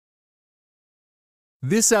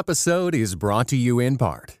This episode is brought to you in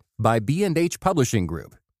part by B&H Publishing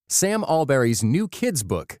Group. Sam Alberry's new kids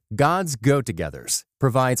book, God's Go-Togethers,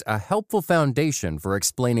 provides a helpful foundation for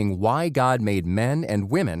explaining why God made men and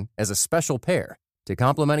women as a special pair to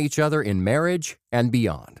complement each other in marriage and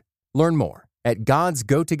beyond. Learn more at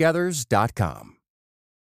godsgotogethers.com.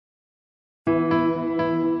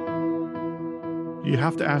 You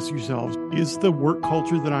have to ask yourselves, is the work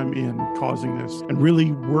culture that I'm in causing this? And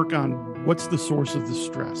really work on what's the source of the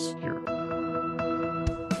stress here.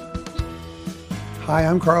 Hi,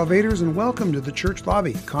 I'm Carl Vaders, and welcome to the Church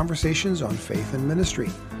Lobby, Conversations on Faith and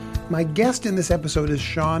Ministry. My guest in this episode is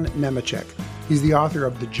Sean Nemecek. He's the author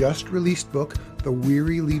of the just-released book, The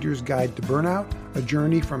Weary Leader's Guide to Burnout, A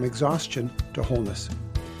Journey from Exhaustion to Wholeness.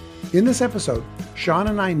 In this episode, Sean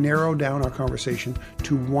and I narrow down our conversation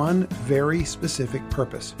to one very specific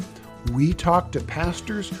purpose. We talk to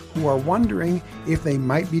pastors who are wondering if they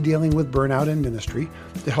might be dealing with burnout in ministry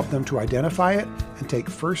to help them to identify it and take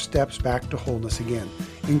first steps back to wholeness again,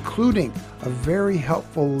 including a very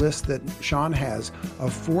helpful list that Sean has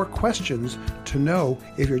of 4 questions to know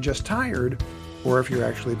if you're just tired or if you're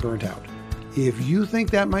actually burnt out. If you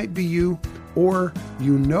think that might be you, or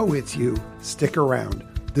you know it's you, stick around.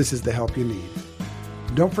 This is the help you need.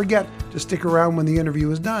 Don't forget to stick around when the interview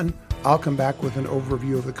is done. I'll come back with an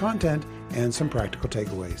overview of the content and some practical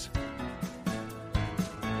takeaways.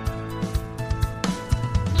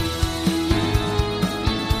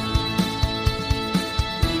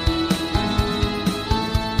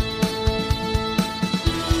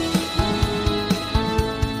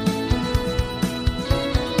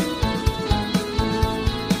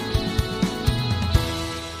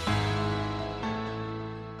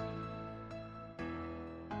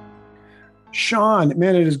 Sean,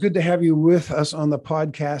 man, it is good to have you with us on the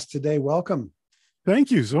podcast today. Welcome. Thank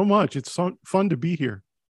you so much. It's so fun to be here.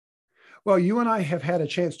 Well, you and I have had a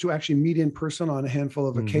chance to actually meet in person on a handful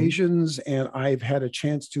of occasions, and I've had a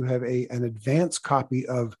chance to have an advance copy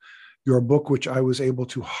of your book, which I was able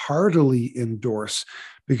to heartily endorse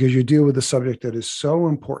because you deal with a subject that is so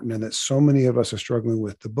important and that so many of us are struggling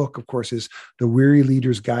with. The book, of course, is The Weary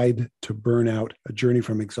Leader's Guide to Burnout, A Journey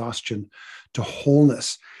from Exhaustion to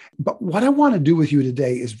Wholeness. But what I want to do with you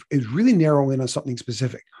today is really narrow in on something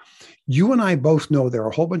specific. You and I both know there are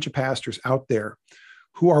a whole bunch of pastors out there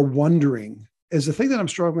who are wondering, is the thing that I'm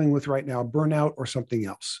struggling with right now burnout or something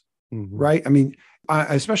else, right? I mean,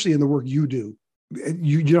 especially in the work you do,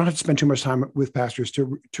 you don't have to spend too much time with pastors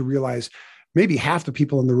to realize maybe half the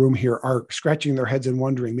people in the room here are scratching their heads and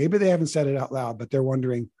wondering, maybe they haven't said it out loud, but they're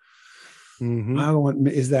wondering,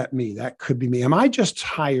 is that me? That could be me. Am I just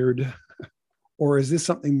tired? Or is this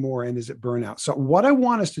something more, and is it burnout? So what I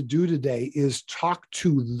want us to do today is talk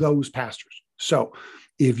to those pastors. So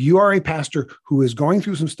if you are a pastor who is going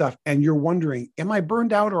through some stuff and you're wondering, am I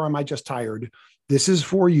burned out or am I just tired? This is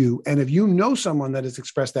for you. And if you know someone that has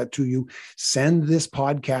expressed that to you, send this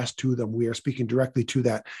podcast to them. We are speaking directly to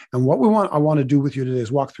that. And what I want to do with you today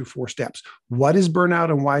is walk through 4 steps. What is burnout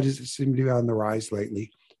and why does it seem to be on the rise lately?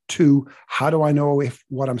 2, how do I know if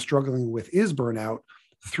what I'm struggling with is burnout?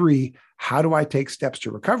 3, how do I take steps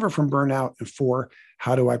to recover from burnout? And 4,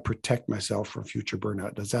 how do I protect myself from future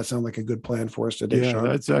burnout? Does that sound like a good plan for us today, Sean?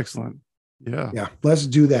 Yeah, that's excellent. Yeah, let's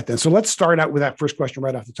do that then. So let's start out with that first question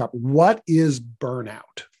right off the top. What is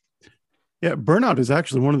burnout? Yeah, burnout is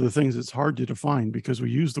actually one of the things that's hard to define because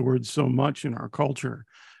we use the word so much in our culture.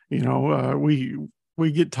 You know,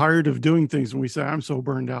 we get tired of doing things and we say, I'm so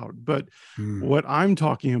burned out. But what I'm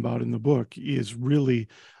talking about in the book is really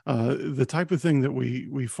the type of thing that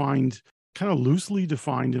we find kind of loosely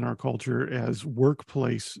defined in our culture as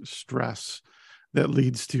workplace stress that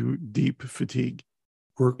leads to deep fatigue.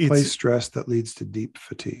 Workplace stress that leads to deep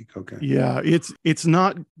fatigue. Okay. Yeah, it's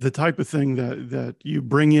not the type of thing that you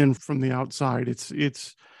bring in from the outside.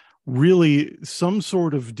 It's really some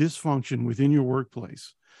sort of dysfunction within your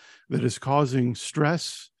workplace that is causing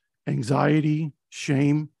stress, anxiety,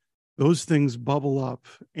 shame. Those things bubble up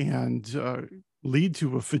and lead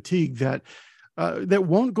to a fatigue that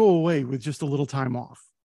won't go away with just a little time off.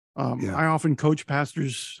 I often coach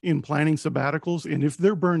pastors in planning sabbaticals, and if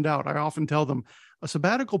they're burned out, I often tell them a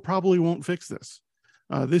sabbatical probably won't fix this.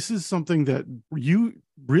 This is something that you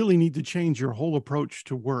really need to change your whole approach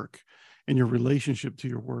to work and your relationship to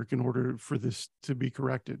your work in order for this to be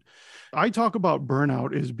corrected. I talk about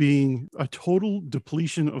burnout as being a total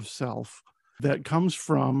depletion of self that comes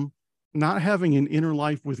from not having an inner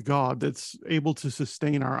life with God that's able to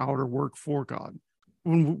sustain our outer work for God.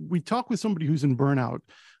 When we talk with somebody who's in burnout,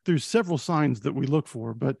 there's several signs that we look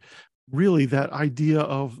for, but really that idea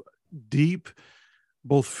of deep,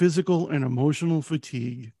 both physical and emotional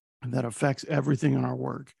fatigue that affects everything in our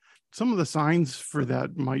work. Some of the signs for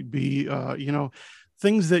that might be,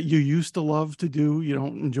 things that you used to love to do, you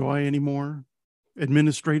don't enjoy anymore.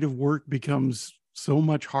 Administrative work becomes so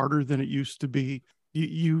much harder than it used to be.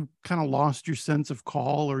 You kind of lost your sense of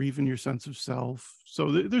call or even your sense of self. So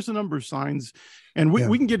there's a number of signs, and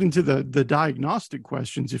we can get into the diagnostic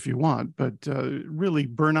questions if you want, but really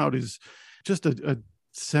burnout is just a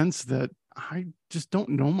sense that I just don't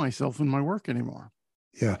know myself in my work anymore.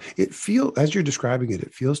 Yeah. As you're describing it,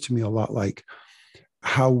 it feels to me a lot like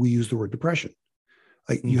how we use the word depression.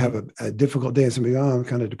 Like you have a difficult day and somebody, I'm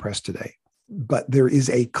kind of depressed today. But there is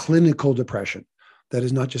a clinical depression that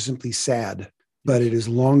is not just simply sad, but it is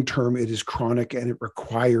long-term, it is chronic, and it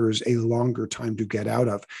requires a longer time to get out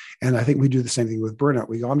of. And I think we do the same thing with burnout.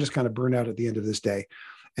 We go, I'm just kind of burned out at the end of this day.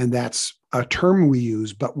 And that's a term we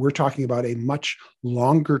use, but we're talking about a much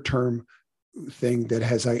longer term thing that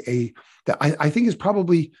has that I think is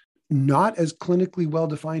probably not as clinically well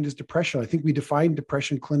defined as depression. I think we defined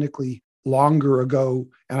depression clinically longer ago,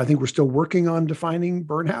 and I think we're still working on defining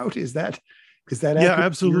burnout. Is that yeah,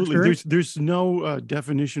 absolutely. There's no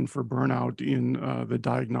definition for burnout in the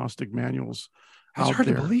diagnostic manuals. That's hard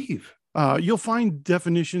to believe. You'll find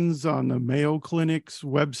definitions on the Mayo Clinic's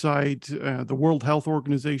website. The World Health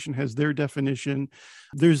Organization has their definition.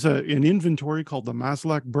 There's an inventory called the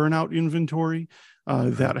Maslach Burnout Inventory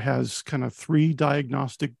that has kind of 3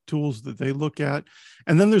 diagnostic tools that they look at.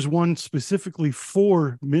 And then there's one specifically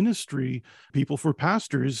for ministry people, for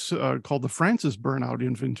pastors, called the Francis Burnout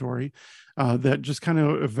Inventory that just kind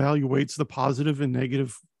of evaluates the positive and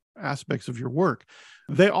negative aspects of your work.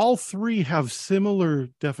 They all 3 have similar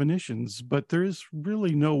definitions, but there's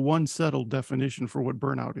really no one settled definition for what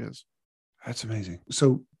burnout is. That's amazing.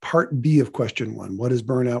 So part B of question 1, what is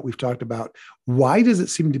burnout? We've talked about. Why does it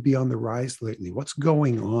seem to be on the rise lately? What's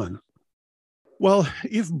going on? Well,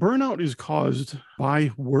 if burnout is caused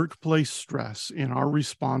by workplace stress and our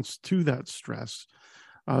response to that stress,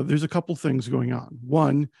 there's a couple things going on.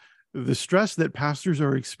 One, the stress that pastors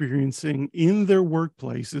are experiencing in their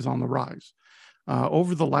workplace is on the rise.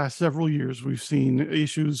 Over the last several years, we've seen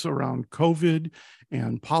issues around COVID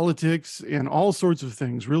and politics and all sorts of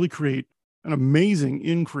things really create an amazing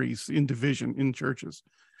increase in division in churches.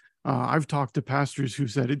 I've talked to pastors who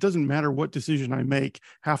said, it doesn't matter what decision I make,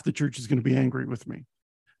 half the church is going to be angry with me.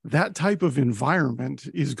 That type of environment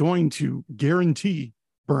is going to guarantee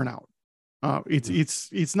burnout.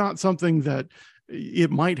 It's not something that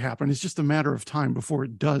it might happen. It's just a matter of time before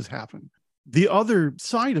it does happen. The other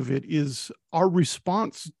side of it is our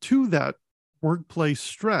response to that workplace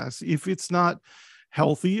stress. If it's not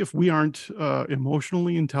healthy, if we aren't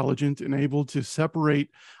emotionally intelligent and able to separate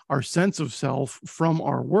our sense of self from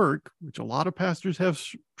our work, which a lot of pastors have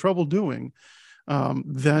trouble doing,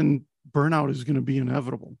 then burnout is going to be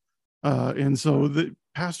inevitable. And so the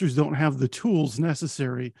pastors don't have the tools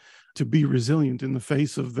necessary to be resilient in the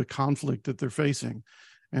face of the conflict that they're facing.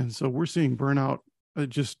 And so we're seeing burnout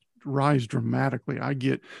just rise dramatically. I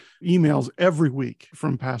get emails every week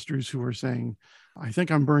from pastors who are saying, I think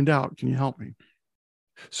I'm burned out. Can you help me?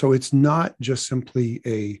 So it's not just simply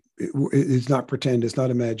it's not pretend, it's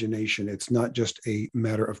not imagination. It's not just a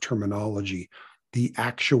matter of terminology. The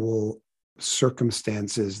actual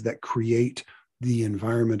circumstances that create the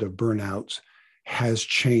environment of burnouts has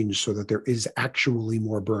changed so that there is actually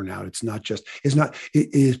more burnout. It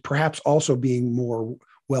is perhaps also being more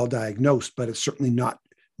well diagnosed, but it's certainly not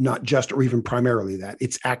just or even primarily that.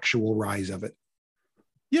 It's actual rise of it.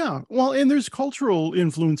 Yeah, well, and there's cultural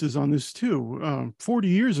influences on this too. 40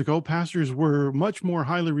 years ago, pastors were much more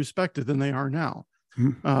highly respected than they are now.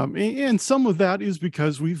 Mm-hmm. And some of that is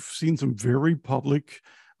because we've seen some very public,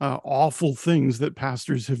 awful things that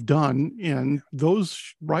pastors have done, and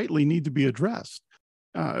those rightly need to be addressed.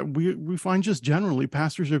 We find just generally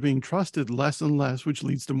pastors are being trusted less and less, which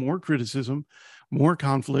leads to more criticism, more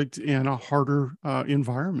conflict, and a harder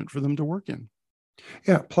environment for them to work in.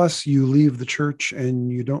 Yeah. Plus, you leave the church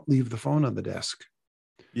and you don't leave the phone on the desk.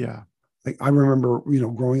 Yeah. Like I remember,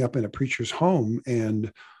 growing up in a preacher's home,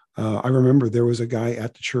 and I remember there was a guy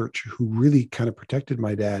at the church who really kind of protected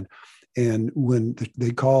my dad. And when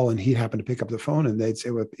they'd call and he'd happen to pick up the phone and they'd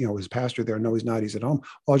say, well, is pastor there? No, he's not. He's at home.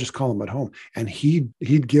 Well, I'll just call him at home. And he'd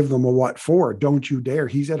give them a what for? Don't you dare.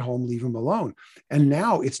 He's at home. Leave him alone. And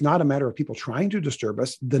now it's not a matter of people trying to disturb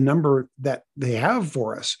us. The number that they have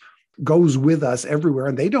for us goes with us everywhere,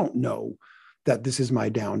 and they don't know that this is my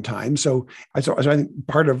downtime. So I think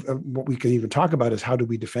part of what we can even talk about is how do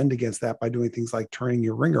we defend against that by doing things like turning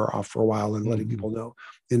your ringer off for a while and letting people know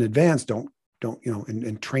in advance, don't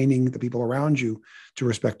and training the people around you to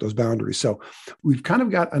respect those boundaries. So we've kind of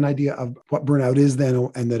got an idea of what burnout is then,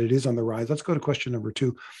 and that it is on the rise. Let's go to question number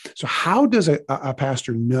 2. So how does a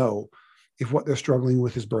pastor know if what they're struggling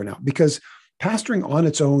with is burnout? Because pastoring on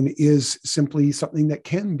its own is simply something that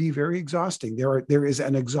can be very exhausting. There is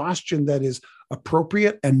an exhaustion that is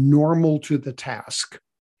appropriate and normal to the task.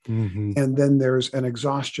 Mm-hmm. And then there's an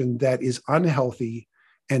exhaustion that is unhealthy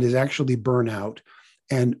and is actually burnout.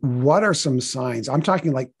 And what are some signs? I'm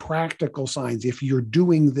talking like practical signs. If you're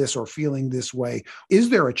doing this or feeling this way, is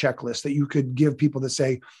there a checklist that you could give people that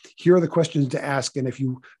say, here are the questions to ask? And if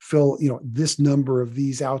you fill, this number of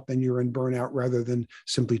these out, then you're in burnout rather than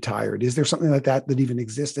simply tired. Is there something like that even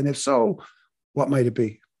exists? And if so, what might it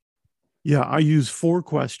be? Yeah, I use 4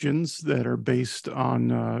 questions that are based on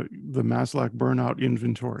the Maslach Burnout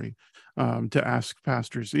Inventory to ask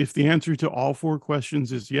pastors. If the answer to all 4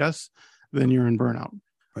 questions is yes, then you're in burnout. Right.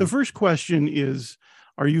 The first question is,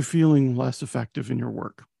 are you feeling less effective in your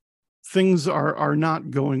work? Things are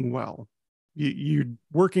not going well. You're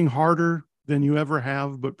working harder than you ever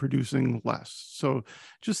have, but producing less. So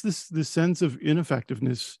just this sense of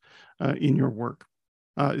ineffectiveness in your work.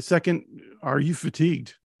 Second, are you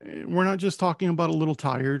fatigued? We're not just talking about a little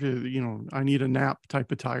tired, I need a nap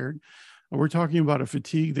type of tired. We're talking about a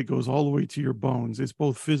fatigue that goes all the way to your bones. It's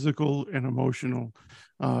both physical and emotional.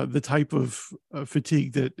 The type of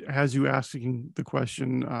fatigue that has you asking the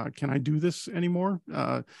question, can I do this anymore?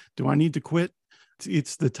 Do I need to quit?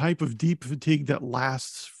 It's the type of deep fatigue that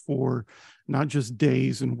lasts for not just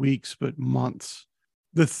days and weeks, but months.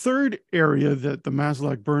 The third area that the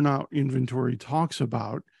Maslach Burnout Inventory talks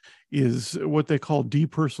about is what they call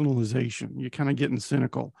depersonalization. You're kind of getting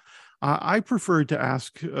cynical. I prefer to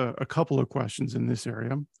ask a couple of questions in this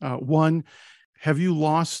area. One, have you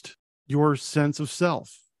lost your sense of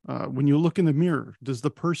self? When you look in the mirror, does the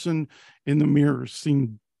person in the mirror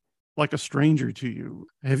seem like a stranger to you?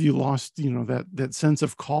 Have you lost, that sense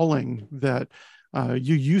of calling that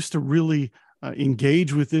you used to really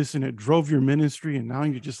engage with this and it drove your ministry, and now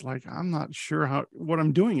you're just like, I'm not sure what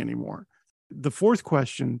I'm doing anymore. The fourth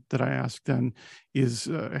question that I ask then is,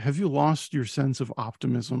 have you lost your sense of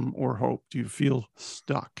optimism or hope? Do you feel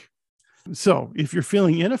stuck? So if you're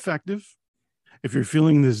feeling ineffective, if you're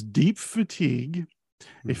feeling this deep fatigue,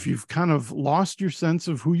 if you've kind of lost your sense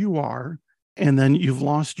of who you are, and then you've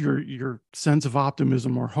lost your sense of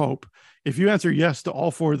optimism or hope, if you answer yes to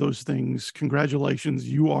all 4 of those things, congratulations,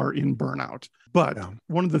 you are in burnout. But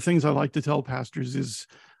one of the things I like to tell pastors is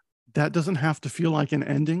that doesn't have to feel like an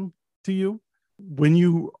ending to you. When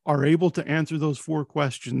you are able to answer those 4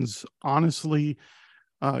 questions, honestly,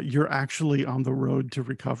 you're actually on the road to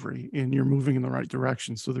recovery and you're moving in the right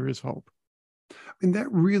direction. So there is hope. And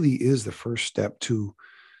that really is the first step to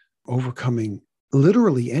overcoming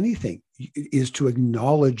literally anything, is to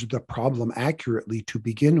acknowledge the problem accurately to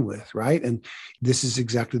begin with, right? And this is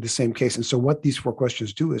exactly the same case. And so what these 4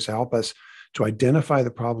 questions do is help us to identify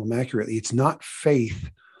the problem accurately. It's not faith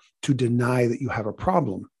to deny that you have a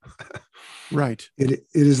problem. Right. It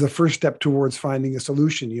is the first step towards finding a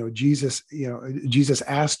solution. Jesus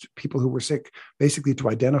asked people who were sick basically to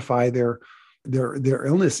identify their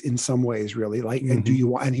illness in some ways, really. Like,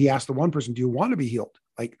 Mm-hmm. and he asked the one person, do you want to be healed?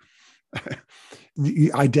 Like,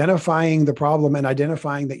 identifying the problem and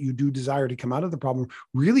identifying that you do desire to come out of the problem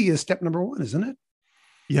really is step number 1, isn't it?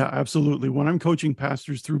 Yeah, absolutely. When I'm coaching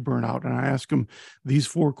pastors through burnout and I ask them these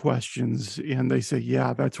 4 questions and they say,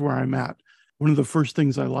 yeah, that's where I'm at, one of the first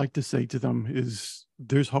things I like to say to them is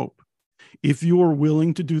there's hope. If you are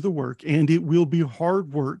willing to do the work, and it will be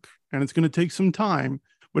hard work and it's going to take some time,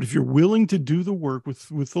 but if you're willing to do the work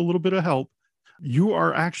with a little bit of help, you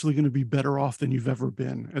are actually going to be better off than you've ever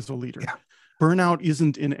been as a leader. Yeah. Burnout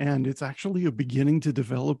isn't an end. It's actually a beginning to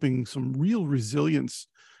developing some real resilience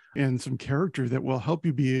and some character that will help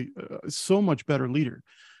you be a so much better leader.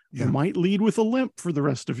 You might lead with a limp for the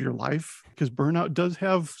rest of your life because burnout does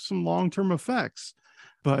have some long-term effects,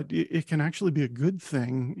 but it can actually be a good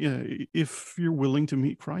thing if you're willing to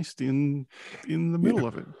meet Christ in the middle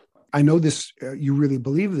of it. I know this, you really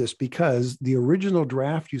believe this, because the original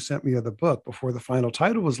draft you sent me of the book before the final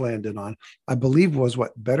title was landed on, I believe was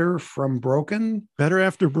what? Better from Broken? Better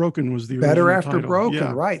After Broken was the original Better After title. Broken,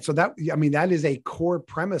 Yeah. right. So that is a core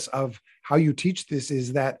premise of how you teach this,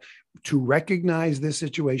 is that to recognize this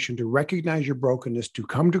situation, to recognize your brokenness, to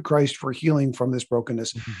come to Christ for healing from this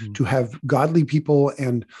brokenness, to have godly people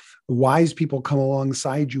and wise people come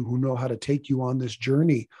alongside you who know how to take you on this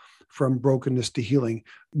journey from brokenness to healing.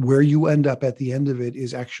 Where you end up at the end of it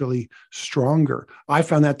is actually stronger. I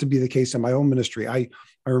found that to be the case in my own ministry. I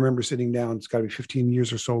remember sitting down, it's got to be 15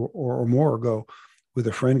 years or so or more ago, with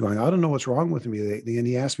a friend going, I don't know what's wrong with me. And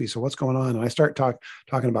he asked me, so what's going on? And I start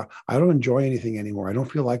talking about, I don't enjoy anything anymore. I don't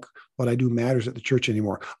feel like what I do matters at the church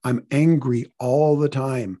anymore. I'm angry all the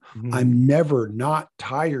time. Mhm. I'm never not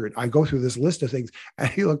tired. I go through this list of things. And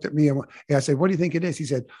he looked at me and I said, what do you think it is? He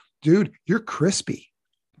said, dude, you're crispy.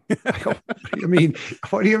 I go, what do you mean?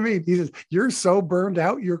 What do you mean? He says, you're so burned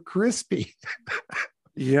out, you're crispy.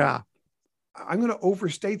 Yeah. I'm going to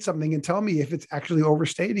overstate something and tell me if it's actually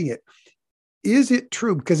overstating it. Is it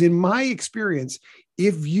true? Because in my experience,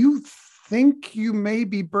 if you think you may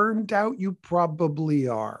be burned out, you probably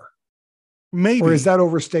are. Maybe. Or is that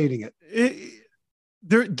overstating it?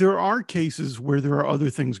 There are cases where there are other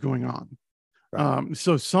things going on. Right.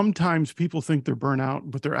 So sometimes people think they're burnout,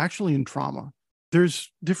 but they're actually in trauma.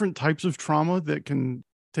 There's different types of trauma that can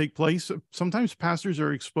take place. Sometimes pastors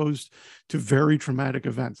are exposed to very traumatic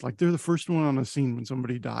events, like they're the first one on the scene when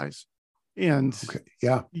somebody dies. And Okay.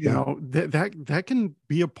 Yeah. you know, that can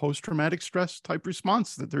be a post-traumatic stress type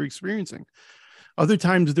response that they're experiencing. Other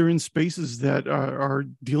times they're in spaces that are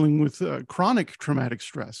dealing with chronic traumatic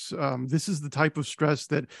stress. This is the type of stress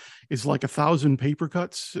that is like 1,000 paper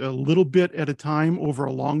cuts, a little bit at a time over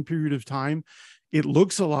a long period of time. It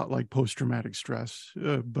looks a lot like post-traumatic stress,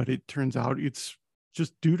 but it turns out it's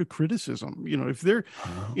just due to criticism. You know, if they're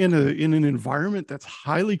in an environment that's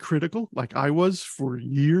highly critical, like I was for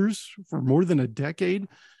years, for more than a decade,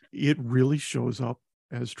 it really shows up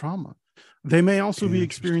as trauma. They may also be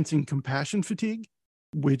experiencing compassion fatigue,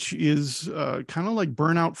 which is kind of like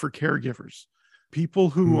burnout for caregivers. People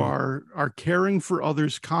who are caring for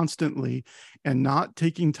others constantly and not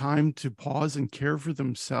taking time to pause and care for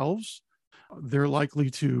themselves, they're likely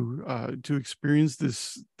to experience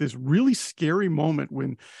this really scary moment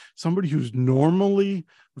when somebody who's normally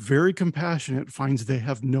very compassionate finds they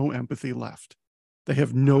have no empathy left. They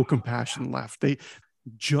have no compassion left. They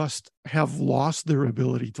just have lost their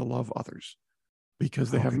ability to love others because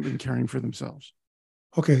they haven't been caring for themselves.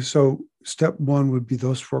 Okay, so step one would be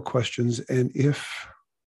those 4 questions. And if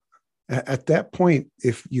at that point,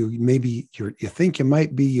 if you think you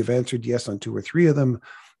might be, you've answered yes on 2 or 3 of them,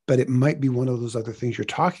 but it might be one of those other things you're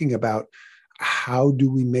talking about. How do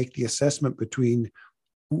we make the assessment between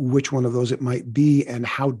which one of those it might be, and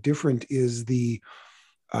how different is the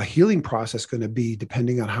healing process going to be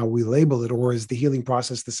depending on how we label it? Or is the healing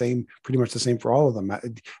process the same, pretty much the same for all of them?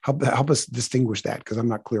 Help us distinguish that, because I'm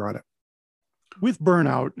not clear on it. With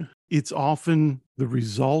burnout, it's often the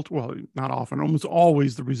result, well, not often, almost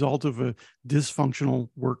always the result of a dysfunctional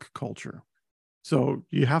work culture. So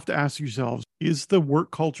you have to ask yourselves, is the work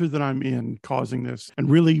culture that I'm in causing this? And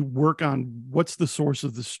really work on what's the source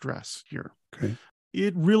of the stress here. Okay.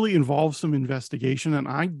 It really involves some investigation, and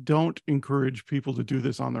I don't encourage people to do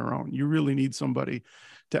this on their own. You really need somebody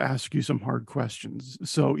to ask you some hard questions.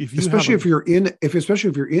 So if you especially if you're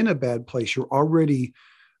in a bad place, you're already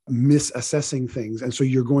misassessing things, and so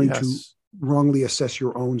you're going to wrongly assess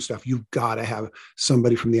your own stuff. You've got to have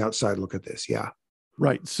somebody from the outside look at this. Yeah.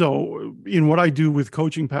 Right. So in what I do with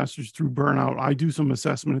coaching pastors through burnout, I do some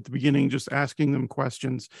assessment at the beginning, just asking them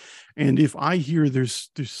questions. And if I hear there's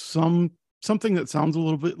something that sounds a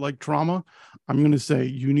little bit like trauma, I'm going to say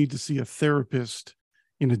you need to see a therapist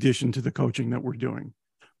in addition to the coaching that we're doing,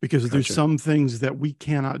 because there's some things that we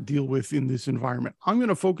cannot deal with in this environment. I'm going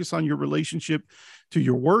to focus on your relationship to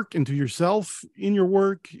your work and to yourself in your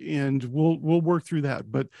work, and we'll work through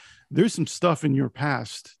that. But there's some stuff in your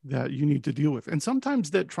past that you need to deal with. And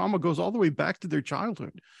sometimes that trauma goes all the way back to their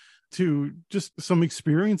childhood, to just some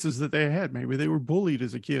experiences that they had. Maybe they were bullied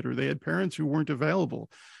as a kid, or they had parents who weren't available.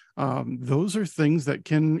 Those are things that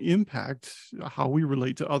can impact how we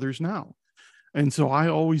relate to others now. And so I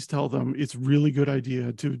always tell them it's really good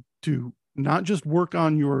idea to not just work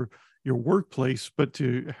on your workplace, but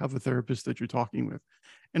to have a therapist that you're talking with.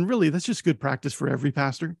 And really, that's just good practice for every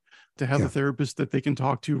pastor, to have a therapist that they can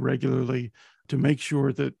talk to regularly, to make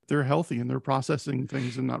sure that they're healthy and they're processing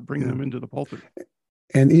things and not bringing them into the pulpit.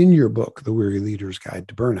 And in your book, The Weary Leader's Guide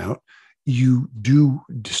to Burnout, you do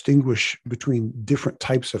distinguish between different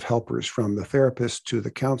types of helpers, from the therapist to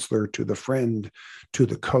the counselor to the friend to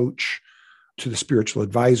the coach to the spiritual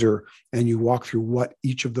advisor, and you walk through what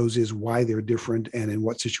each of those is, why they're different, and in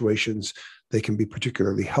what situations they can be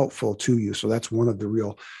particularly helpful to you. So that's one of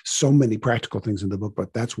the so many practical things in the book,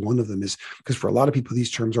 but that's one of them, is because for a lot of people,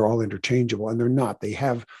 these terms are all interchangeable, and they're not.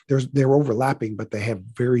 They're overlapping, but they have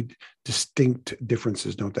very distinct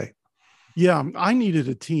differences, don't they? Yeah, I needed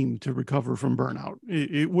a team to recover from burnout.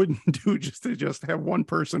 It wouldn't do just to have one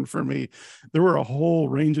person for me. There were a whole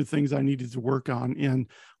range of things I needed to work on. And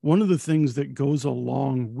one of the things that goes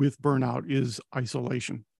along with burnout is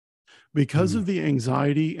isolation. Because of the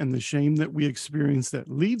anxiety and the shame that we experience that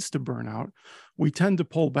leads to burnout, we tend to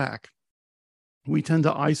pull back. We tend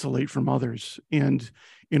to isolate from others. And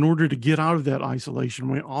in order to get out of that isolation,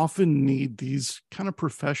 we often need these kind of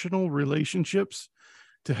professional relationships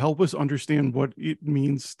to help us understand what it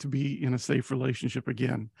means to be in a safe relationship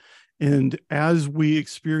again. And as we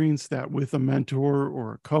experience that with a mentor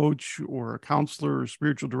or a coach or a counselor or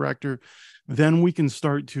spiritual director, then we can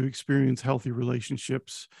start to experience healthy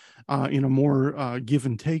relationships in a more give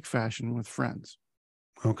and take fashion with friends.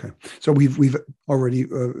 Okay. So we've already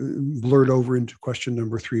blurred over into question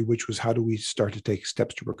number 3, which was how do we start to take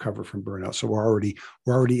steps to recover from burnout? So we're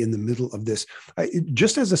already in the middle of this.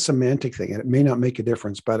 Just as a semantic thing, and it may not make a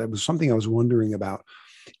difference, but it was something I was wondering about,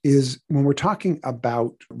 is when we're talking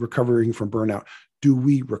about recovering from burnout, do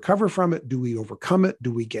we recover from it? Do we overcome it?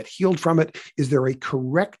 Do we get healed from it? Is there a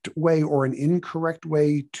correct way or an incorrect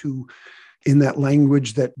way to, in that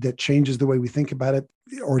language that changes the way we think about it?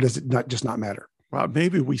 Or does it not matter? Well,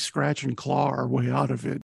 maybe we scratch and claw our way out of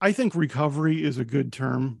it. I think recovery is a good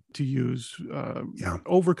term to use.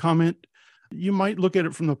 Overcome it. You might look at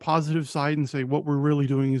it from the positive side and say, what we're really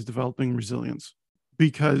doing is developing resilience,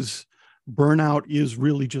 because burnout is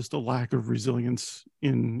really just a lack of resilience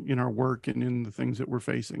in our work and in the things that we're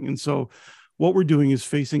facing. And so what we're doing is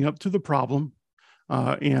facing up to the problem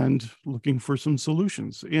and looking for some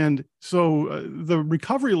solutions. And so the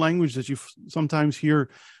recovery language that you sometimes hear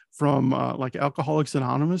from like Alcoholics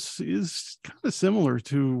Anonymous is kind of similar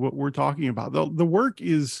to what we're talking about. The work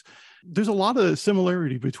is, there's a lot of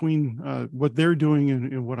similarity between what they're doing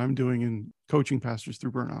and what I'm doing in coaching pastors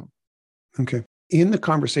through burnout. Okay. In the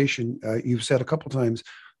conversation, you've said a couple of times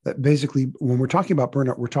that basically when we're talking about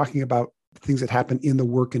burnout, we're talking about things that happen in the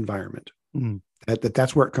work environment. Mm-hmm.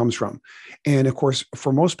 That's where it comes from. And of course,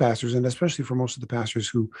 for most pastors, and especially for most of the pastors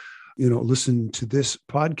who listen to this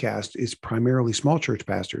podcast, is primarily small church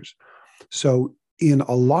pastors. So in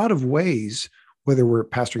a lot of ways, whether we're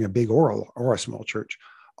pastoring a big or a small church,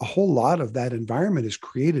 a whole lot of that environment is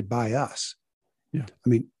created by us. Yeah. I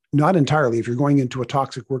mean, not entirely. If you're going into a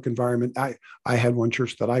toxic work environment, I had one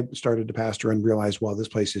church that I started to pastor and realized, well, this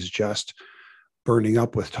place is just burning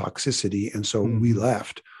up with toxicity. And so we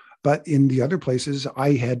left. But in the other places,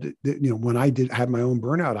 I had, when I had my own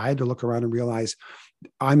burnout, I had to look around and realize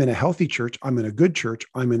I'm in a healthy church. I'm in a good church.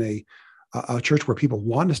 I'm in a church where people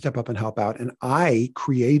want to step up and help out. And I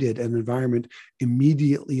created an environment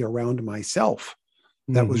immediately around myself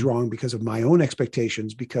that was wrong because of my own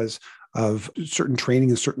expectations, because of certain training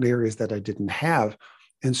in certain areas that I didn't have.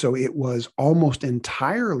 And so it was almost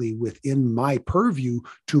entirely within my purview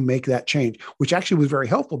to make that change, which actually was very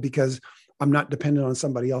helpful because I'm not dependent on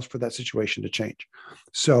somebody else for that situation to change.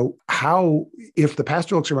 So if the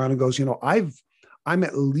pastor looks around and goes, I'm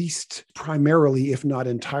at least primarily, if not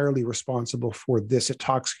entirely, responsible for this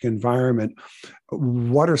toxic environment,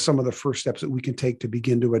 what are some of the first steps that we can take to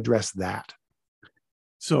begin to address that?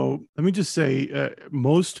 So let me just say,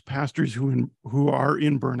 most pastors who are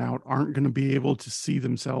in burnout aren't going to be able to see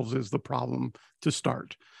themselves as the problem to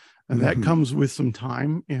start. And that comes with some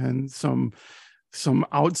time and some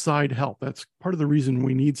outside help. That's part of the reason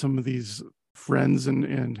we need some of these friends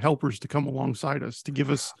and helpers to come alongside us to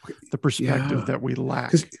give us the perspective that we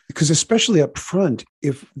lack. Because especially up front,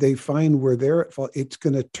 if they find where they're at fault, it's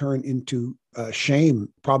going to turn into shame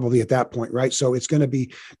probably at that point, right? So it's going to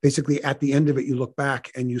be basically at the end of it, you look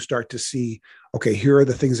back and you start to see, okay, here are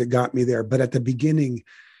the things that got me there. But at the beginning,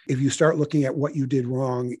 if you start looking at what you did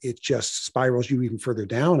wrong, it just spirals you even further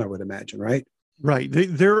down, I would imagine, right? Right.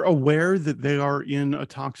 They're aware that they are in a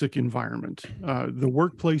toxic environment. The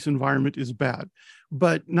workplace environment is bad,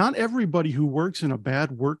 but not everybody who works in a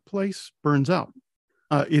bad workplace burns out.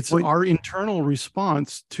 It's our internal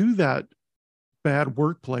response to that bad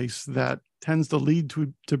workplace that tends to lead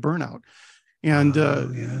to burnout. And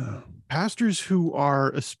pastors who are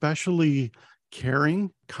especially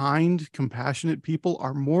caring, kind, compassionate people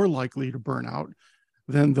are more likely to burn out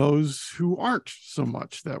than those who aren't so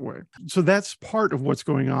much that way. So that's part of what's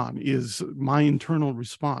going on, is my internal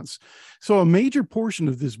response. So a major portion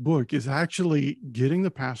of this book is actually getting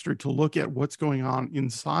the pastor to look at what's going on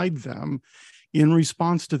inside them in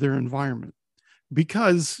response to their environment.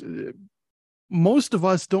 Because most of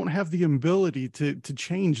us don't have the ability to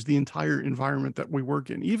change the entire environment that we work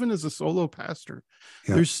in. Even as a solo pastor,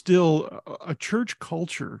 there's still a church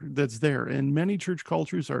culture that's there. And many church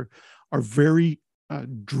cultures are very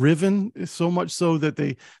driven, so much so that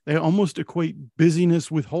they almost equate busyness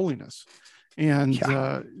with holiness, and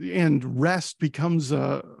rest becomes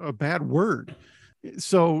a bad word.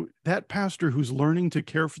 So that pastor who's learning to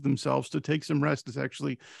care for themselves, to take some rest, is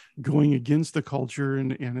actually going against the culture,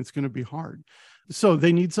 and it's going to be hard. So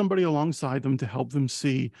they need somebody alongside them to help them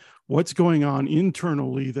see what's going on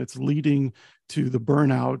internally that's leading to the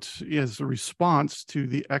burnout as a response to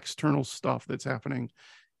the external stuff that's happening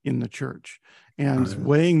in the church. And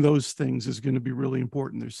weighing those things is going to be really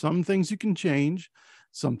important. There's some things you can change,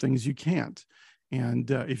 some things you can't.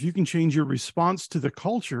 And if you can change your response to the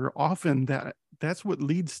culture, often that's what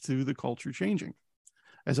leads to the culture changing.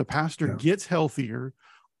 As a pastor gets healthier,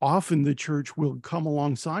 often the church will come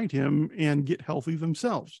alongside him and get healthy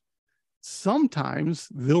themselves. Sometimes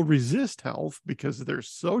they'll resist health because they're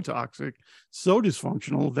so toxic, so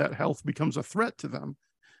dysfunctional that health becomes a threat to them.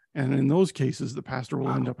 And in those cases, the pastor will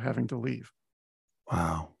end up having to leave.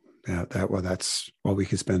 Wow. Yeah, we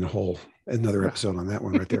could spend another episode on that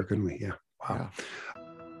one right there, couldn't we? Yeah. Wow. Yeah.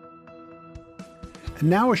 And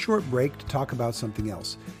now a short break to talk about something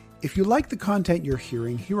else. If you like the content you're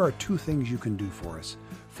hearing, here are 2 things you can do for us.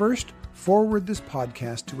 First, forward this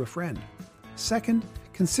podcast to a friend. Second,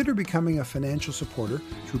 consider becoming a financial supporter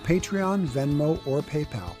through Patreon, Venmo, or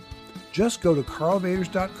PayPal. Just go to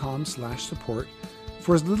carlvaders.com/support.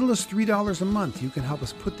 For as little as $3 a month, you can help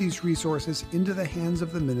us put these resources into the hands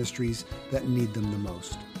of the ministries that need them the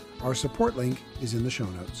most. Our support link is in the show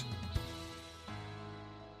notes.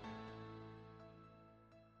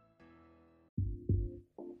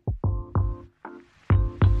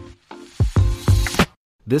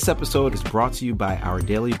 This episode is brought to you by Our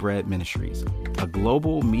Daily Bread Ministries, a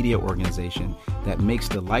global media organization that makes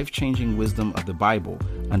the life-changing wisdom of the Bible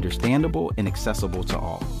understandable and accessible to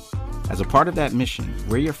all. As a part of that mission,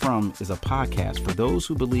 Where You're From is a podcast for those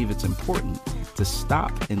who believe it's important to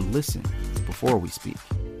stop and listen before we speak.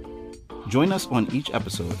 Join us on each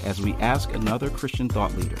episode as we ask another Christian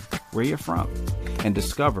thought leader where you're from and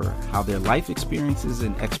discover how their life experiences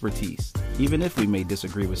and expertise, even if we may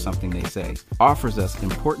disagree with something they say, offers us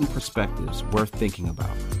important perspectives worth thinking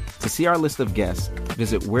about. To see our list of guests,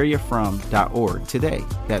 visit whereyou'refrom.org today.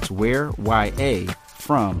 That's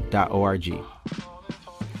whereyafrom.org.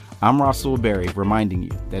 I'm Russell Berry, reminding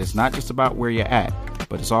you that it's not just about where you're at,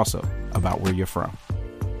 but it's also about where you're from.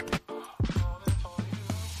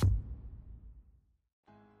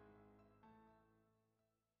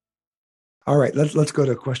 All right, let's go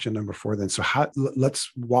to question number 4 then. So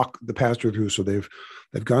let's walk the pastor through. So they've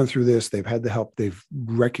gone through this, they've had the help, they've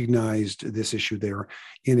recognized this issue. They're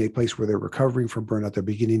in a place where they're recovering from burnout. They're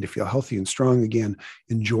beginning to feel healthy and strong again,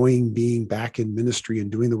 enjoying being back in ministry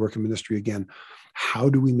and doing the work of ministry again. How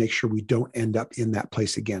do we make sure we don't end up in that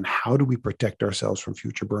place again? How do we protect ourselves from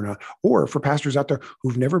future burnout? Or for pastors out there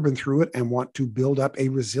who've never been through it and want to build up a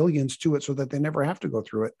resilience to it so that they never have to go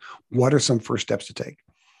through it, what are some first steps to take?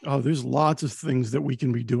 Oh, there's lots of things that we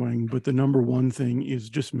can be doing, but the number one thing is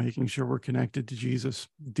just making sure we're connected to Jesus,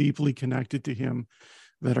 deeply connected to him,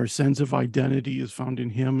 that our sense of identity is found in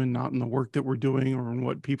him and not in the work that we're doing or in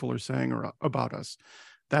what people are saying or about us.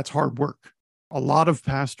 That's hard work. A lot of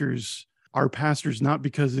pastors are pastors not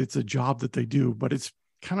because it's a job that they do, but it's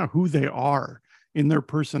kind of who they are in their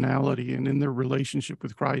personality and in their relationship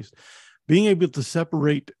with Christ. Being able to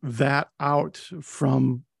separate that out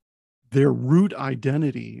from their root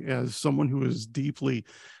identity as someone who is deeply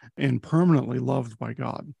and permanently loved by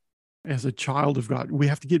God, as a child of God. We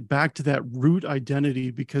have to get back to that root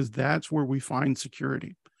identity because that's where we find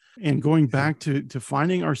security. And going back to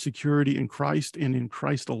finding our security in Christ and in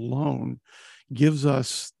Christ alone gives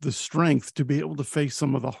us the strength to be able to face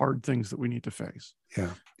some of the hard things that we need to face. Yeah.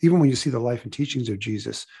 Even when you see the life and teachings of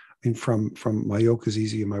Jesus, and from my yoke is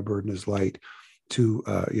easy and my burden is light, to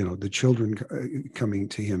the children coming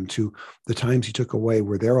to him, to the times he took away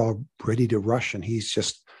where they're all ready to rush and he's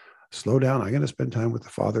just, slow down. I'm going to spend time with the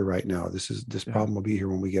Father right now. This problem will be here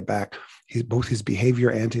when we get back. Both his behavior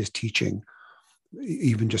and his teaching,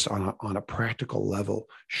 even just on a practical level,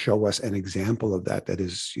 show us an example of that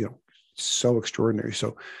is so extraordinary.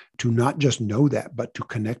 So to not just know that, but to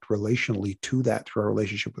connect relationally to that through our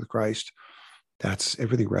relationship with Christ, that's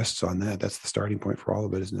everything rests on that. That's the starting point for all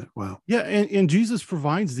of it, isn't it? Wow. Yeah. And Jesus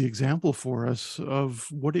provides the example for us of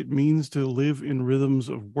what it means to live in rhythms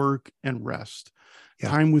of work and rest,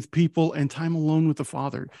 time with people and time alone with the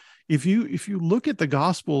Father. If you look at the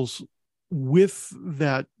Gospels with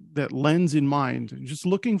that lens in mind, just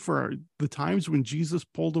looking for the times when Jesus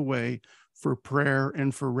pulled away for prayer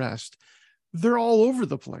and for rest, they're all over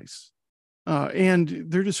the place. And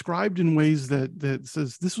they're described in ways that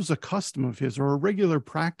says this was a custom of his or a regular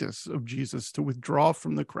practice of Jesus to withdraw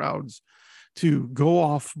from the crowds, to go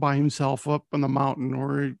off by himself up on the mountain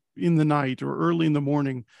or in the night or early in the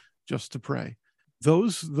morning just to pray.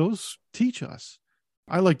 Those teach us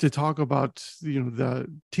I like to talk about, the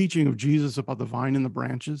teaching of Jesus about the vine and the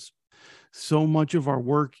branches. So much of our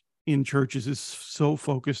work in churches is so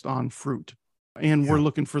focused on fruit, and we're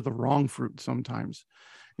looking for the wrong fruit sometimes.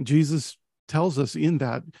 And Jesus tells us in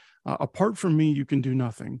that, apart from me, you can do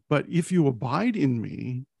nothing. But if you abide in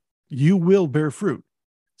me, you will bear fruit.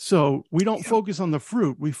 So we don't focus on the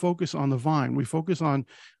fruit. We focus on the vine. We focus on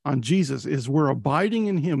Jesus. As we're abiding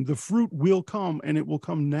in him, the fruit will come, and it will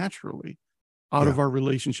come naturally out of our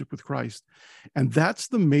relationship with Christ. And that's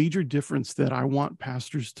the major difference that I want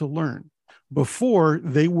pastors to learn. Before,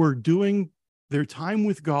 they were doing their time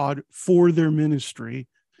with God for their ministry,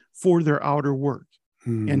 for their outer work.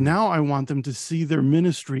 And now I want them to see their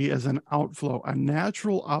ministry as an outflow, a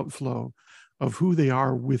natural outflow of who they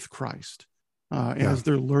are with Christ. As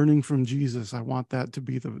they're learning from Jesus, I want that to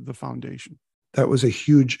be the foundation. That was a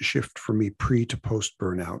huge shift for me pre to post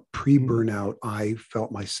burnout. Pre-burnout, I felt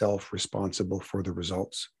myself responsible for the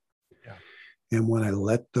results. Yeah. And when I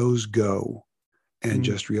let those go and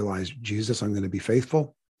just realized, Jesus, I'm going to be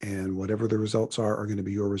faithful, and whatever the results are going to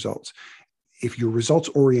be your results. If you're results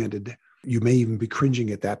oriented, you may even be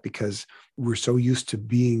cringing at that because we're so used to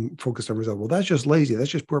being focused on results. Well, that's just lazy.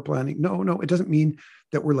 That's just poor planning. No, it doesn't mean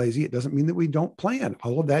that we're lazy. It doesn't mean that we don't plan.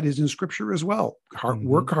 All of that is in Scripture as well.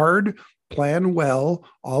 Work hard, plan well.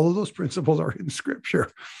 All of those principles are in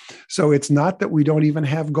Scripture. So it's not that we don't even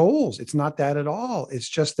have goals. It's not that at all. It's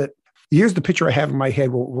just that here's the picture I have in my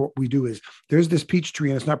head. What we do is there's this peach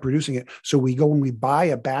tree and it's not producing it. So we go and we buy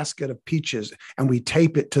a basket of peaches and we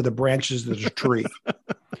tape it to the branches of the tree.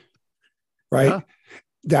 Right? Yeah.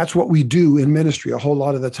 That's what we do in ministry a whole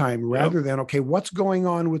lot of the time, rather than, okay, what's going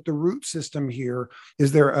on with the root system here?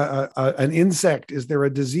 Is there an insect? Is there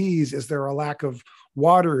a disease? Is there a lack of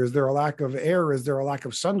water? Is there a lack of air? Is there a lack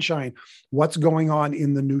of sunshine? What's going on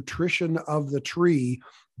in the nutrition of the tree?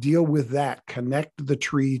 Deal with that, connect the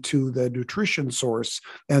tree to the nutrition source,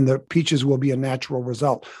 and the peaches will be a natural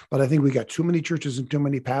result. But I think we got too many churches and too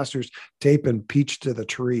many pastors taping peach to the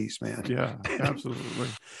trees, man. Yeah, absolutely.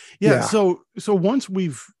 Yeah. So once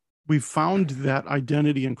we've found that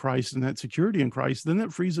identity in Christ and that security in Christ, then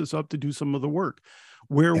that frees us up to do some of the work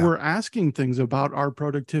where we're asking things about our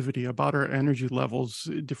productivity, about our energy levels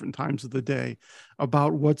at different times of the day,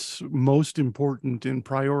 about what's most important in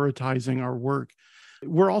prioritizing our work.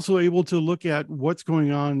 We're also able to look at what's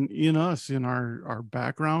going on in us, in our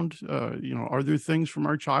background. Are there things from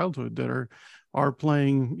our childhood that are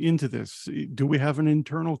playing into this? Do we have an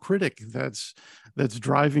internal critic that's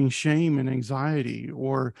driving shame and anxiety?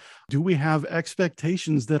 Or do we have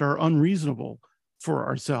expectations that are unreasonable for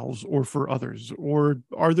ourselves or for others? Or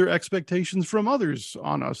are there expectations from others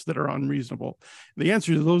on us that are unreasonable? The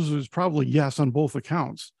answer to those is probably yes on both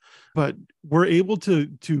accounts. But we're able to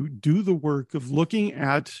do the work of looking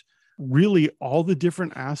at really all the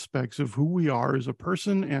different aspects of who we are as a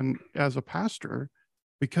person and as a pastor,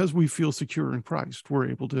 because we feel secure in Christ. We're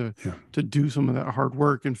able to do some of that hard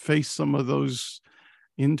work and face some of those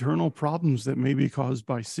internal problems that may be caused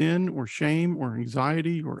by sin or shame or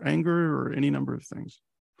anxiety or anger or any number of things.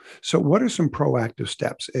 So what are some proactive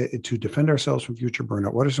steps to defend ourselves from future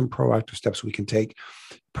burnout? What are some proactive steps we can take,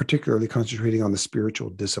 particularly concentrating on the spiritual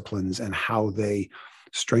disciplines and how they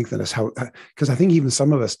strengthen us? Because I think even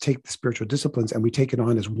some of us take the spiritual disciplines and we take it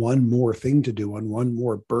on as one more thing to do and one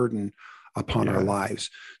more burden upon our lives.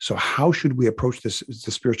 So how should we approach the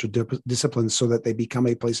spiritual disciplines so that they become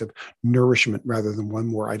a place of nourishment rather than one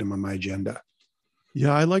more item on my agenda?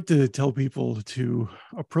 Yeah, I like to tell people to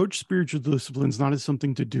approach spiritual disciplines not as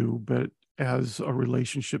something to do, but as a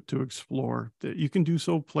relationship to explore, that you can do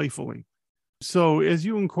so playfully. So as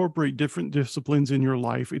you incorporate different disciplines in your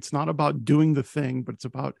life, it's not about doing the thing, but it's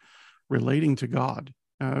about relating to God,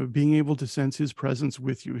 being able to sense his presence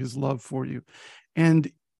with you, his love for you. And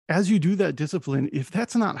as you do that discipline, if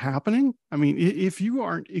that's not happening, I mean, if you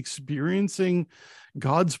aren't experiencing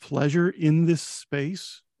God's pleasure in this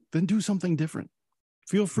space, then do something different.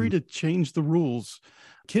 Feel free to change the rules.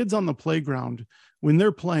 Kids on the playground, when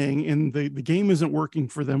they're playing and the game isn't working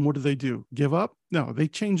for them, what do? Give up? No, they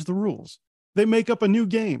change the rules. They make up a new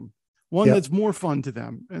game, one that's more fun to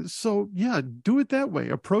them. And so, do it that way.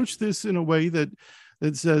 Approach this in a way that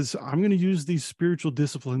says, I'm going to use these spiritual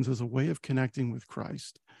disciplines as a way of connecting with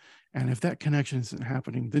Christ. And if that connection isn't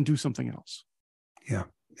happening, then do something else. Yeah.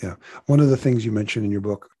 One of the things you mentioned in your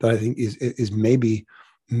book that I think is maybe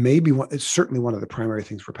it's certainly one of the primary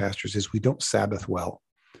things for pastors is we don't Sabbath well.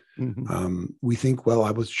 Mm-hmm. We think, well,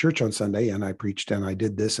 I was at church on Sunday and I preached and I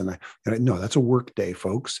did this and no, that's a work day,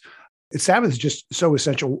 folks. Sabbath is just so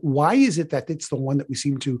essential. Why is it that it's the one that we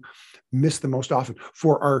seem to miss the most often?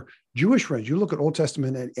 For our Jewish friends, you look at Old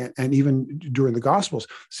Testament and even during the Gospels,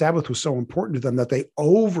 Sabbath was so important to them that they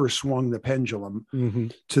overswung the pendulum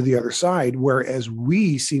to the other side, whereas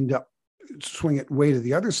we seem to swing it way to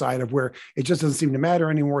the other side of where it just doesn't seem to matter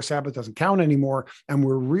anymore. Sabbath doesn't count anymore. And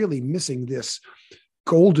we're really missing this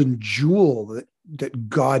golden jewel that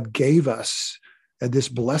God gave us, this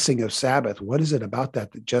blessing of Sabbath. What is it about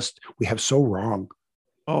that just we have so wrong?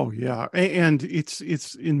 Oh yeah, and it's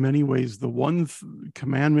in many ways the one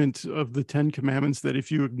commandment of the 10 commandments that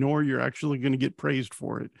if you ignore, you're actually going to get praised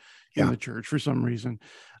for it in the church for some reason.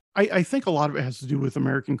 I think a lot of it has to do with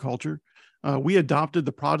American culture. We adopted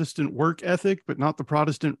the Protestant work ethic, but not the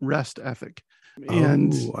Protestant rest ethic.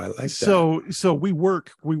 And I like that. So we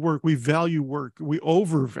value work, we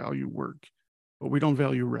overvalue work, but we don't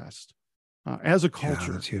value rest. As a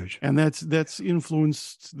culture, that's huge. And that's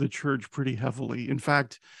influenced the church pretty heavily. In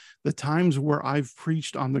fact, the times where I've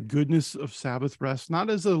preached on the goodness of Sabbath rest, not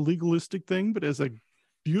as a legalistic thing, but as a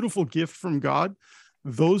beautiful gift from God,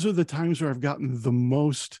 those are the times where I've gotten the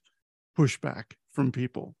most pushback from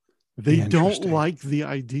people. They don't like the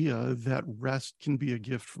idea that rest can be a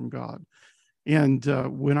gift from God. And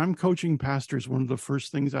when I'm coaching pastors, one of the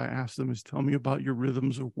first things I ask them is, tell me about your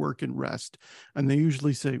rhythms of work and rest. And they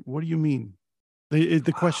usually say, what do you mean?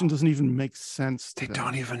 The question doesn't even make sense to them. They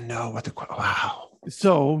don't even know what wow.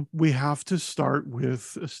 So we have to start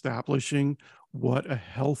with establishing what a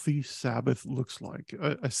healthy Sabbath looks like,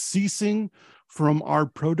 a ceasing from our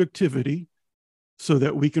productivity so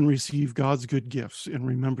that we can receive God's good gifts and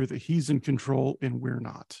remember that he's in control and we're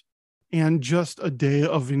not. And just a day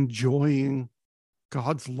of enjoying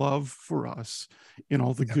God's love for us and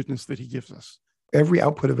all the goodness that he gives us. Every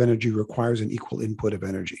output of energy requires an equal input of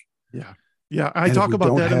energy. Yeah. Yeah. I talk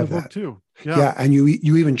about that in the book too. Yeah. And you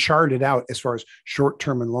even chart it out as far as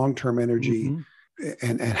short-term and long-term energy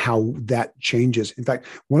and how that changes. In fact,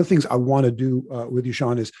 one of the things I want to do with you,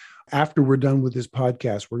 Sean, is after we're done with this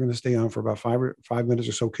podcast, we're going to stay on for about 5 minutes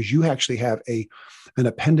or so, because you actually have an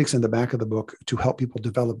appendix in the back of the book to help people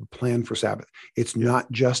develop a plan for Sabbath. It's not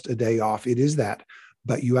just a day off. It is that.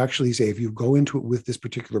 But you actually say, if you go into it with this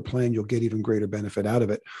particular plan, you'll get even greater benefit out of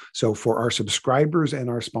it. So for our subscribers and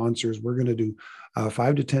our sponsors, we're going to do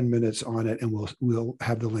 5 to 10 minutes on it, and we'll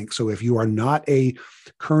have the link. So if you are not a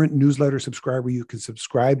current newsletter subscriber, you can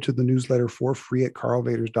subscribe to the newsletter for free at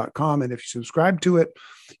carlvaders.com. And if you subscribe to it,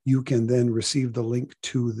 you can then receive the link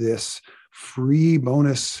to this free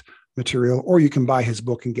bonus material, or you can buy his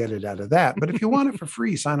book and get it out of that. But if you want it for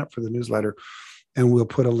free, sign up for the newsletter. And we'll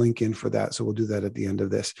put a link in for that. So we'll do that at the end of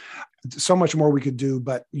this. So much more we could do,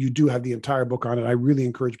 but you do have the entire book on it. I really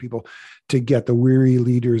encourage people to get The Weary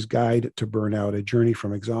Leader's Guide to Burnout, a journey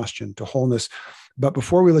from exhaustion to wholeness. But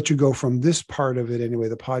before we let you go from this part of it, anyway,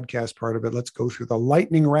 the podcast part of it, let's go through the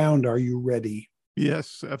lightning round. Are you ready?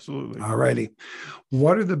 Yes, absolutely. All righty.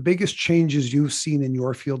 What are the biggest changes you've seen in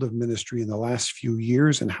your field of ministry in the last few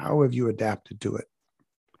years, and how have you adapted to it?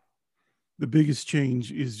 The biggest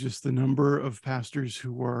change is just the number of pastors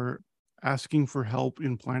who are asking for help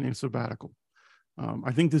in planning a sabbatical.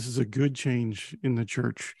 I think this is a good change in the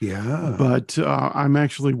church. Yeah. But I'm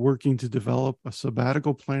actually working to develop a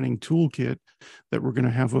sabbatical planning toolkit that we're going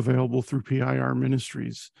to have available through PIR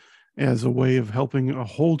Ministries as a way of helping a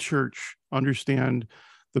whole church understand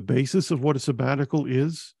the basis of what a sabbatical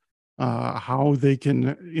is, how they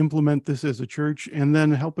can implement this as a church, and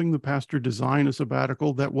then helping the pastor design a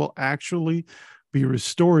sabbatical that will actually be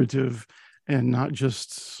restorative and not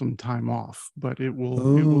just some time off, but it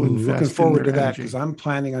will invest. Looking forward to that, because I'm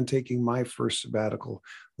planning on taking my first sabbatical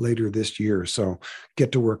later this year. So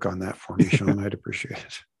get to work on that for me, Sean. I'd appreciate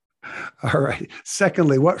it. All right.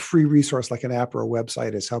 Secondly, what free resource like an app or a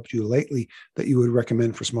website has helped you lately that you would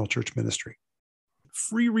recommend for small church ministry?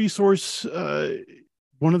 Free resource,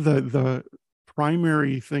 one of the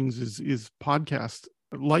primary things is podcast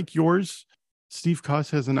like yours. Steve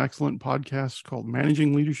Cuss has an excellent podcast called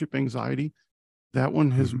Managing Leadership Anxiety. That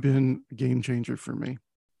one has been a game changer for me.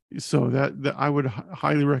 So that I would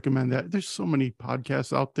highly recommend that. There's so many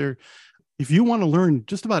podcasts out there. If you want to learn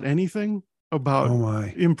just about anything about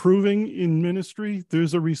improving in ministry,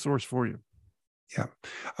 there's a resource for you. Yeah.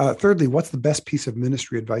 Thirdly, what's the best piece of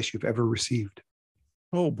ministry advice you've ever received?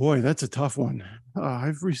 Oh boy, that's a tough one.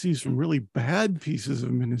 I've received some really bad pieces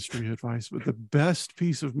of ministry advice, but the best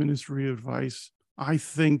piece of ministry advice, I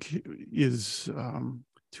think, is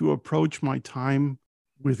to approach my time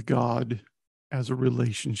with God as a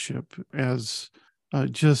relationship, as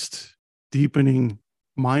just deepening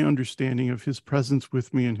my understanding of his presence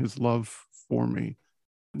with me and his love for me,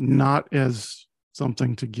 not as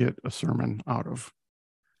something to get a sermon out of.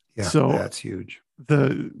 Yeah, so that's huge.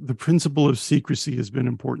 the principle of secrecy has been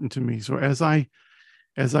important to me. So as I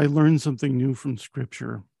learn something new from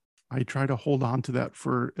Scripture, I try to hold on to that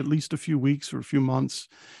for at least a few weeks or a few months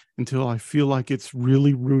until I feel like it's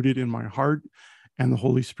really rooted in my heart, and the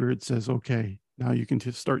Holy Spirit says, okay, now you can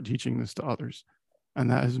start teaching this to others. And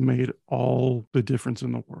that has made all the difference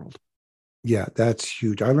in the world. Yeah, that's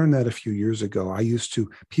huge. I learned that a few years ago.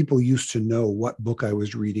 People used to know what book I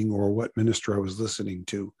was reading or what minister I was listening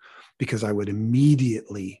to, because I would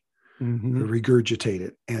immediately regurgitate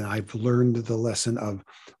it. And I've learned the lesson of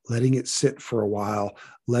letting it sit for a while,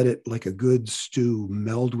 let it, like a good stew,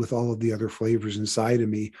 meld with all of the other flavors inside of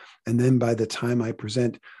me. And then by the time I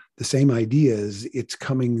present the same ideas, it's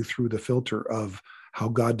coming through the filter of how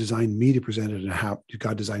God designed me to present it and how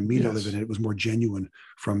God designed me to live in it. It was more genuine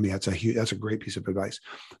from me. That's a great piece of advice.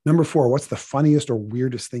 Number 4, what's the funniest or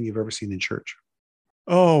weirdest thing you've ever seen in church?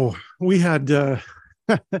 Oh, we had the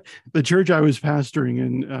church I was pastoring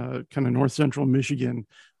in kind of north central Michigan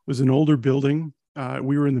was an older building.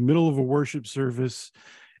 We were in the middle of a worship service,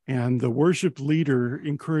 and the worship leader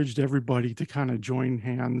encouraged everybody to kind of join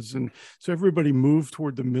hands. And so everybody moved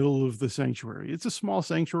toward the middle of the sanctuary. It's a small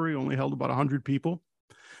sanctuary, only held about 100 people.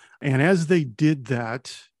 And as they did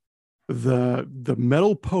that, the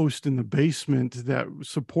metal post in the basement that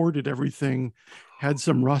supported everything had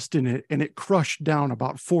some rust in it, and it crushed down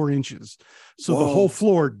about 4 inches. So the whole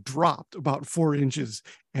floor dropped about 4 inches,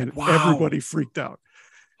 and everybody freaked out.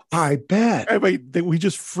 I bet. We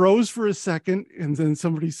just froze for a second, and then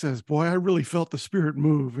somebody says, boy, I really felt the Spirit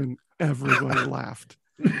move, and everybody laughed.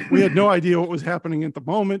 We had no idea what was happening at the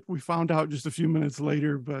moment. We found out just a few minutes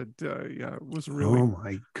later, but it was really. Oh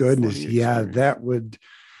my goodness. Yeah, that would.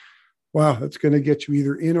 Wow, that's going to get you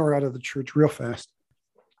either in or out of the church real fast.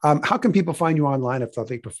 How can people find you online if they'd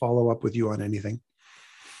like to follow up with you on anything?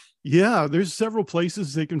 Yeah, there's several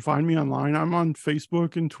places they can find me online. I'm on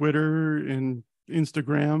Facebook and Twitter and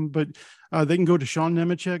Instagram, but they can go to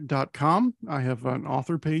SeanNemecek.com. I have an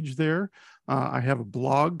author page there. I have a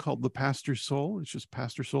blog called The Pastor's Soul. It's just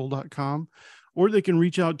pastorsoul.com. Or they can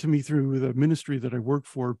reach out to me through the ministry that I work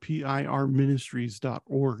for,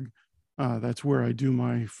 pirministries.org. That's where I do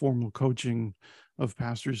my formal coaching of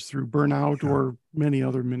pastors through Burnout or many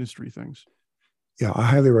other ministry things. Yeah, I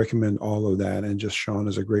highly recommend all of that. And just Sean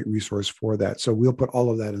is a great resource for that. So we'll put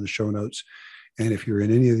all of that in the show notes. And if you're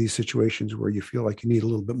in any of these situations where you feel like you need a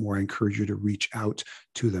little bit more, I encourage you to reach out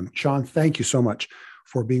to them. Sean, thank you so much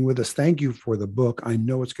for being with us. Thank you for the book. I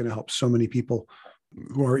know it's going to help so many people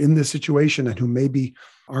who are in this situation and who maybe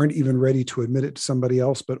aren't even ready to admit it to somebody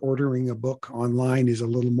else, but ordering a book online is a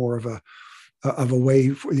little more of a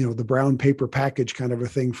way for, the brown paper package kind of a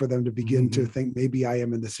thing for them to begin to think, maybe I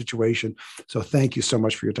am in this situation. So thank you so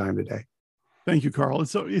much for your time today. Thank you, Carl.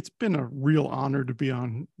 It's been a real honor to be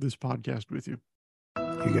on this podcast with you.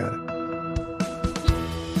 You got it.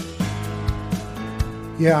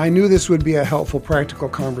 Yeah, I knew this would be a helpful, practical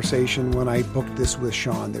conversation when I booked this with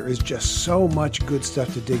Sean. There is just so much good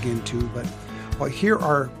stuff to dig into, but here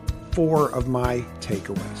are 4 of my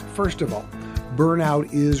takeaways. First of all,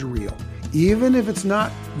 burnout is real. Even if it's not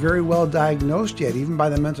very well diagnosed yet, even by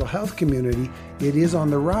the mental health community, it is on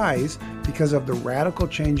the rise because of the radical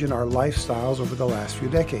change in our lifestyles over the last few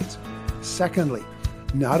decades. Secondly,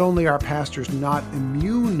 not only are pastors not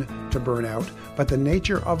immune to burnout, but the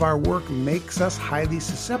nature of our work makes us highly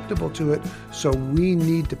susceptible to it, so we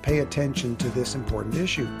need to pay attention to this important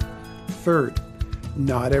issue. Third,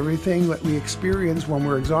 not everything that we experience when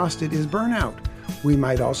we're exhausted is burnout. We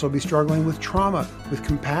might also be struggling with trauma, with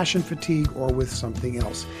compassion fatigue, or with something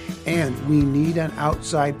else. And we need an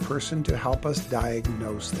outside person to help us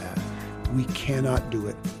diagnose that. We cannot do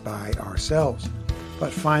it by ourselves.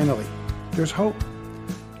 But finally, there's hope.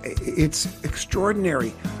 It's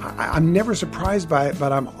extraordinary. I'm never surprised by it,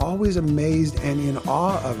 but I'm always amazed and in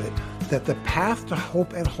awe of it, that the path to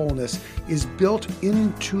hope and wholeness is built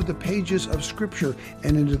into the pages of Scripture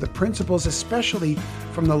and into the principles, especially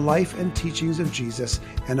from the life and teachings of Jesus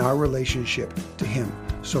and our relationship to Him.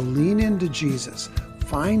 So lean into Jesus.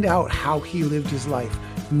 Find out how He lived His life.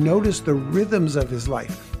 Notice the rhythms of His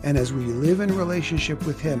life. And as we live in relationship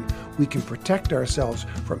with Him, we can protect ourselves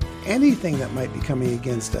from anything that might be coming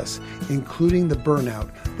against us, including the burnout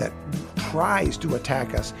that tries to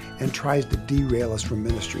attack us and tries to derail us from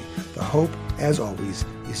ministry. The hope, as always,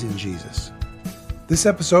 is in Jesus. This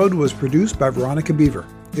episode was produced by Veronica Beaver.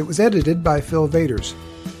 It was edited by Phil Vaders.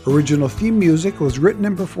 Original theme music was written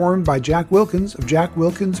and performed by Jack Wilkins of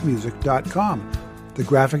jackwilkinsmusic.com. The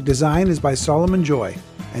graphic design is by Solomon Joy.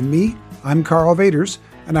 And me, I'm Carl Vaders,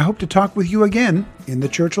 and I hope to talk with you again in the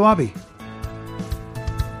church lobby.